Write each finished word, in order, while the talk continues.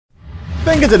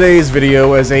Think of today's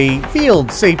video as a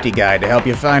field safety guide to help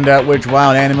you find out which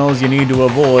wild animals you need to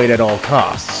avoid at all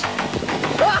costs.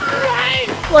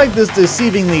 Like this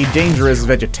deceivingly dangerous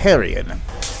vegetarian.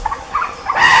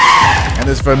 And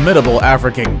this formidable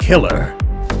African killer.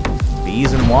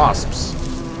 Bees and wasps.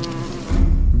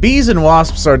 Bees and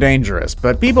wasps are dangerous,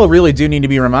 but people really do need to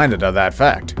be reminded of that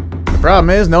fact. The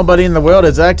problem is, nobody in the world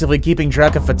is actively keeping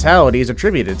track of fatalities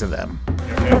attributed to them.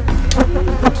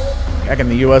 Back in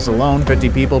the US alone, 50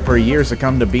 people per year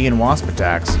succumb to bee and wasp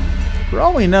attacks. For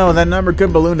all we know, that number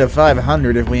could balloon to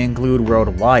 500 if we include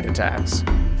worldwide attacks.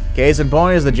 Case in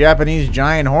point is the Japanese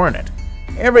giant hornet.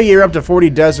 Every year up to 40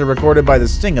 deaths are recorded by the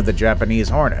sting of the Japanese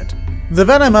hornet. The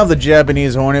venom of the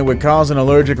Japanese hornet would cause an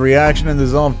allergic reaction and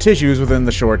dissolve tissues within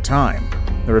the short time.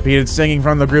 The repeated stinging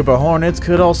from the group of hornets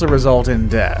could also result in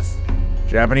death.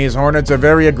 Japanese hornets are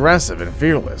very aggressive and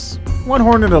fearless. One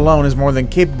hornet alone is more than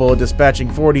capable of dispatching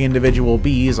 40 individual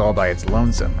bees all by its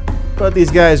lonesome. But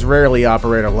these guys rarely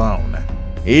operate alone.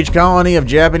 Each colony of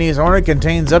Japanese hornet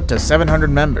contains up to 700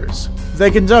 members.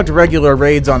 They conduct regular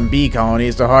raids on bee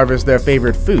colonies to harvest their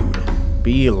favorite food,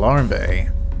 bee larvae.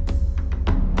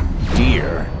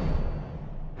 Deer.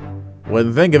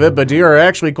 Wouldn't think of it, but deer are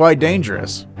actually quite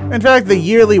dangerous. In fact, the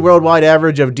yearly worldwide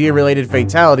average of deer-related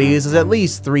fatalities is at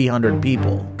least 300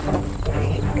 people.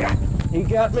 He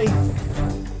got me.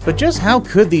 But just how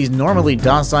could these normally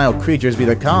docile creatures be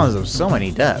the cause of so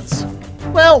many deaths?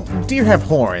 Well, deer have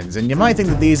horns, and you might think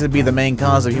that these would be the main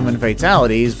cause of human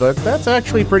fatalities, but that's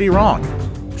actually pretty wrong.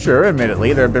 Sure,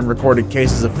 admittedly, there have been recorded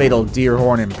cases of fatal deer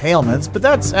horn impalements, but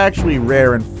that's actually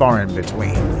rare and far in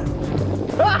between.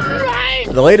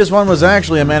 The latest one was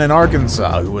actually a man in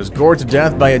Arkansas who was gored to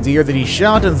death by a deer that he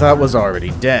shot and thought was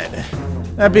already dead.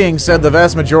 That being said, the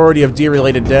vast majority of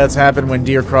deer-related deaths happen when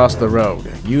deer cross the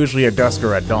road, usually at dusk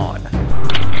or at dawn.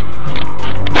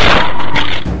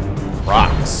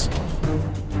 Crocs.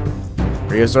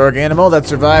 Prehistoric animal that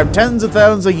survived tens of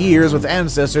thousands of years with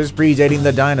ancestors predating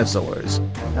the dinosaurs.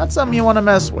 Not something you want to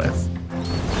mess with.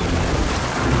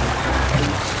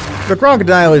 The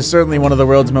crocodile is certainly one of the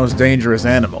world's most dangerous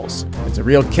animals. It's a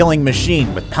real killing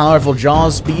machine with powerful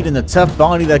jaws, speed, and a tough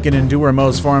body that can endure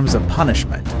most forms of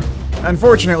punishment.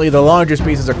 Unfortunately, the larger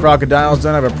species of crocodiles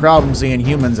don't have a problem seeing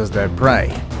humans as their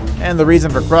prey. And the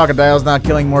reason for crocodiles not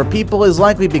killing more people is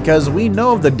likely because we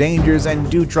know of the dangers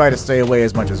and do try to stay away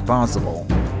as much as possible.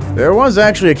 There was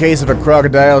actually a case of a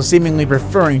crocodile seemingly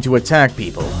preferring to attack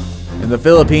people. In the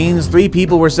Philippines, 3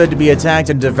 people were said to be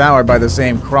attacked and devoured by the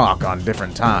same croc on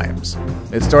different times.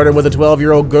 It started with a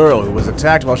 12-year-old girl who was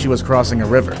attacked while she was crossing a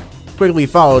river, quickly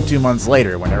followed 2 months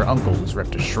later when her uncle was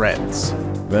ripped to shreds.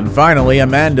 Then finally, a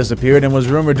man disappeared and was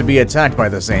rumored to be attacked by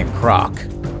the same croc.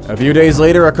 A few days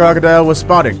later, a crocodile was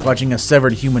spotted clutching a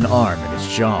severed human arm in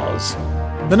its jaws.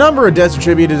 The number of deaths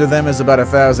attributed to them is about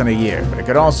 1,000 a year, but it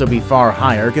could also be far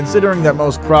higher considering that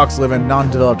most crocs live in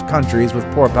non-developed countries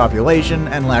with poor population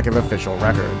and lack of official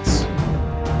records.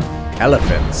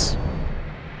 Elephants.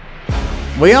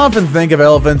 We often think of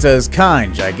elephants as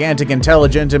kind, gigantic,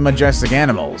 intelligent, and majestic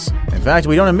animals. In fact,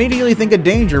 we don't immediately think of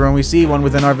danger when we see one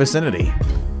within our vicinity.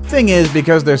 Thing is,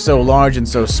 because they're so large and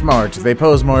so smart, they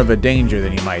pose more of a danger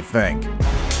than you might think.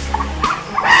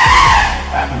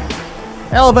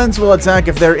 Elephants will attack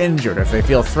if they're injured, if they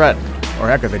feel threatened, or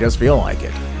heck, if they just feel like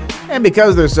it. And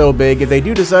because they're so big, if they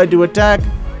do decide to attack,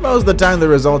 most of the time the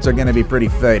results are going to be pretty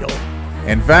fatal.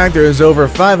 In fact, there's over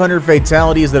 500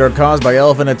 fatalities that are caused by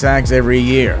elephant attacks every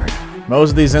year.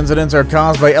 Most of these incidents are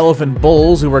caused by elephant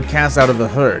bulls who were cast out of the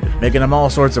herd, making them all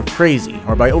sorts of crazy,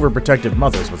 or by overprotective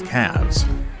mothers with calves.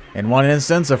 In one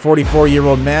instance, a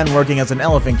 44-year-old man working as an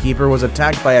elephant keeper was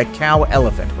attacked by a cow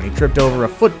elephant when he tripped over a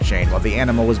foot chain while the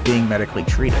animal was being medically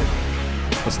treated.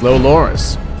 The slow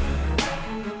loris.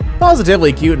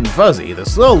 Positively cute and fuzzy, the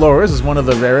slow loris is one of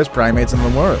the rarest primates in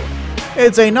the world.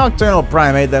 It's a nocturnal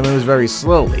primate that moves very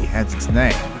slowly, hence its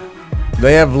name.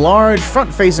 They have large,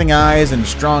 front-facing eyes and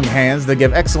strong hands that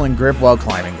give excellent grip while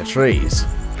climbing the trees.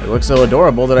 They look so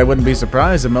adorable that I wouldn't be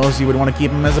surprised if most of you would want to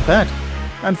keep them as a pet.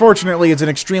 Unfortunately, it's an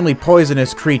extremely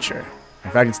poisonous creature. In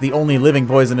fact, it's the only living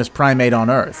poisonous primate on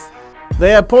Earth.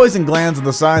 They have poison glands on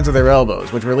the sides of their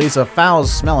elbows, which release a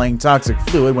foul-smelling toxic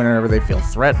fluid whenever they feel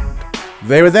threatened.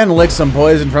 They would then lick some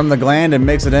poison from the gland and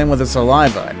mix it in with the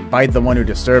saliva and bite the one who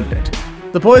disturbed it.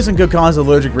 The poison could cause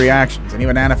allergic reactions and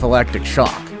even anaphylactic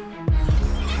shock.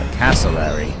 The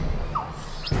cassowary.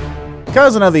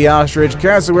 Cousin of the ostrich,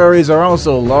 cassowaries are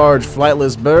also large,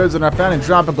 flightless birds and are found in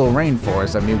tropical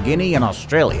rainforests of New Guinea and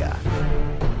Australia.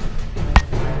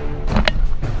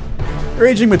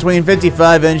 Ranging between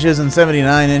 55 inches and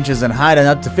 79 inches in height and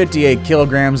up to 58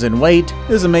 kilograms in weight,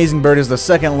 this amazing bird is the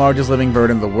second largest living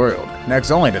bird in the world, next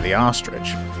only to the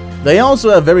ostrich. They also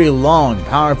have very long,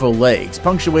 powerful legs,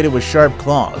 punctuated with sharp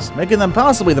claws, making them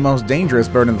possibly the most dangerous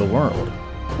bird in the world.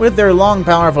 With their long,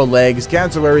 powerful legs,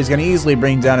 cassowaries can easily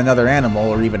bring down another animal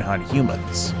or even hunt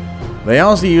humans. They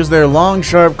also use their long,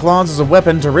 sharp claws as a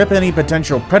weapon to rip any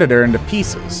potential predator into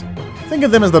pieces. Think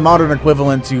of them as the modern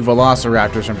equivalent to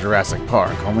velociraptors from Jurassic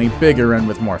Park, only bigger and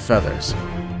with more feathers.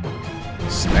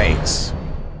 Snakes.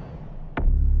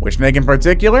 Which snake in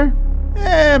particular?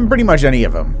 Pretty much any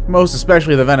of them, most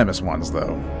especially the venomous ones,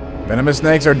 though. Venomous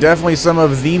snakes are definitely some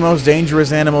of the most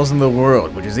dangerous animals in the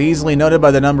world, which is easily noted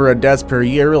by the number of deaths per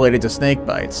year related to snake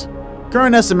bites.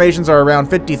 Current estimations are around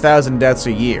 50,000 deaths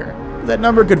a year. That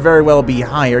number could very well be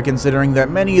higher, considering that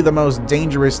many of the most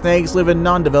dangerous snakes live in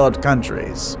non-developed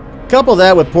countries. Couple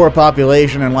that with poor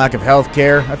population and lack of health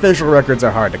care, official records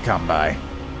are hard to come by.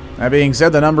 That being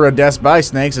said, the number of deaths by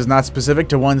snakes is not specific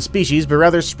to one species, but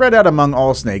rather spread out among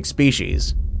all snake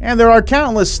species. And there are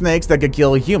countless snakes that could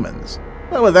kill humans.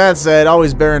 But with that said,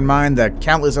 always bear in mind that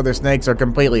countless other snakes are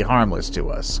completely harmless to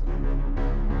us.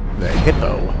 The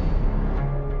hippo.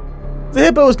 The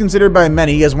hippo is considered by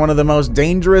many as one of the most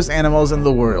dangerous animals in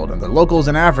the world, and the locals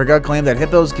in Africa claim that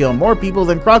hippos kill more people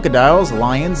than crocodiles,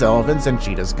 lions, elephants, and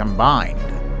cheetahs combined.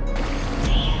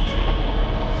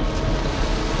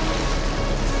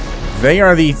 They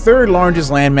are the third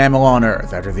largest land mammal on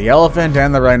Earth, after the elephant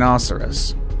and the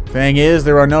rhinoceros. Thing is,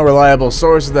 there are no reliable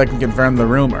sources that can confirm the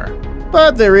rumor.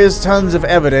 But there is tons of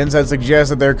evidence that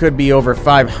suggests that there could be over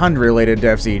 500 related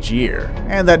deaths each year,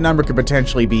 and that number could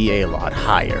potentially be a lot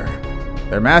higher.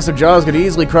 Their massive jaws could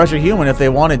easily crush a human if they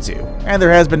wanted to, and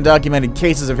there has been documented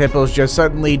cases of hippos just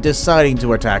suddenly deciding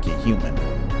to attack a human.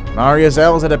 Marius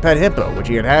Els had a pet hippo, which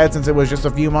he had had since it was just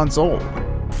a few months old.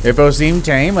 Hippo seemed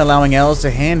tame, allowing Els to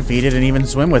hand feed it and even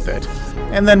swim with it.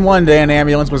 And then one day an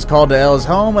ambulance was called to Els'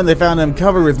 home and they found him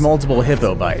covered with multiple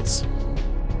hippo bites.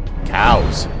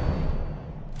 Cows.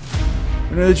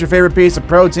 Who knew that your favorite piece of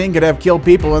protein could have killed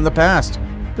people in the past?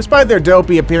 Despite their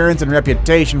dopey appearance and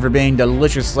reputation for being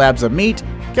delicious slabs of meat,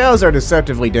 cows are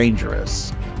deceptively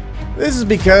dangerous. This is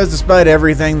because, despite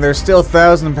everything, they're still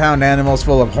 1,000-pound animals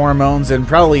full of hormones and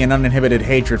probably an uninhibited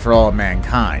hatred for all of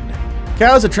mankind.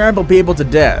 Cows have trampled people to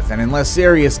death, and in less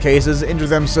serious cases, injure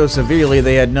them so severely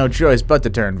they had no choice but to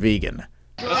turn vegan.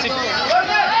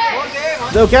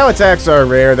 Though cow attacks are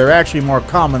rare, they're actually more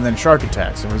common than shark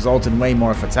attacks and result in way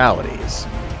more fatalities.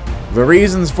 The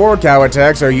reasons for cow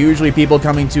attacks are usually people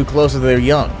coming too close to their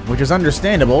young, which is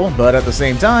understandable, but at the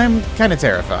same time, kinda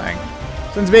terrifying.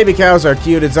 Since baby cows are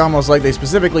cute, it's almost like they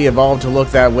specifically evolved to look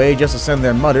that way just to send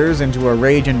their mothers into a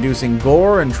rage-inducing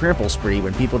gore and trample spree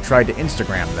when people tried to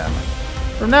Instagram them.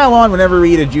 From now on, whenever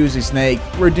we eat a juicy snake,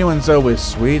 we're doing so with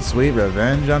sweet, sweet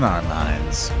revenge on our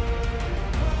minds.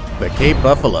 The Cape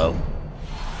Buffalo.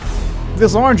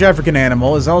 This large African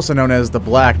animal is also known as the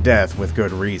Black Death with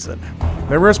good reason.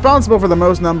 They're responsible for the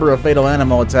most number of fatal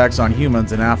animal attacks on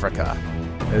humans in Africa.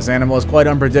 This animal is quite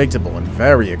unpredictable and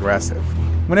very aggressive.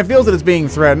 When it feels that it's being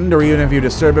threatened, or even if you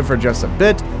disturb it for just a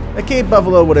bit, a Cape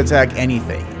Buffalo would attack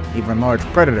anything, even large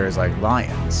predators like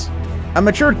lions. A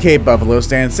matured Cape Buffalo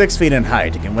stands 6 feet in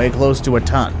height and can weigh close to a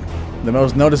ton. The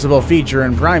most noticeable feature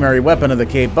and primary weapon of the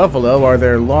Cape Buffalo are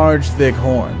their large, thick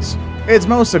horns. It's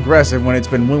most aggressive when it's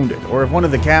been wounded, or if one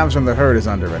of the calves from the herd is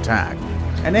under attack.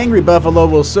 An angry buffalo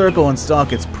will circle and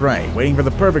stalk its prey, waiting for the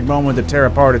perfect moment to tear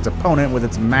apart its opponent with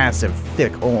its massive,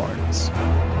 thick horns.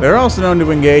 They're also known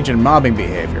to engage in mobbing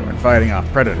behavior when fighting off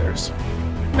predators.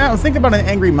 Now, think about an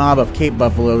angry mob of Cape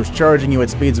Buffaloes charging you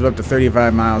at speeds of up to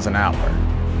 35 miles an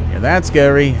hour. You're that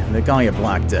scary, they call you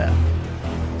Black Death.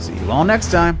 See you all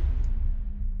next time.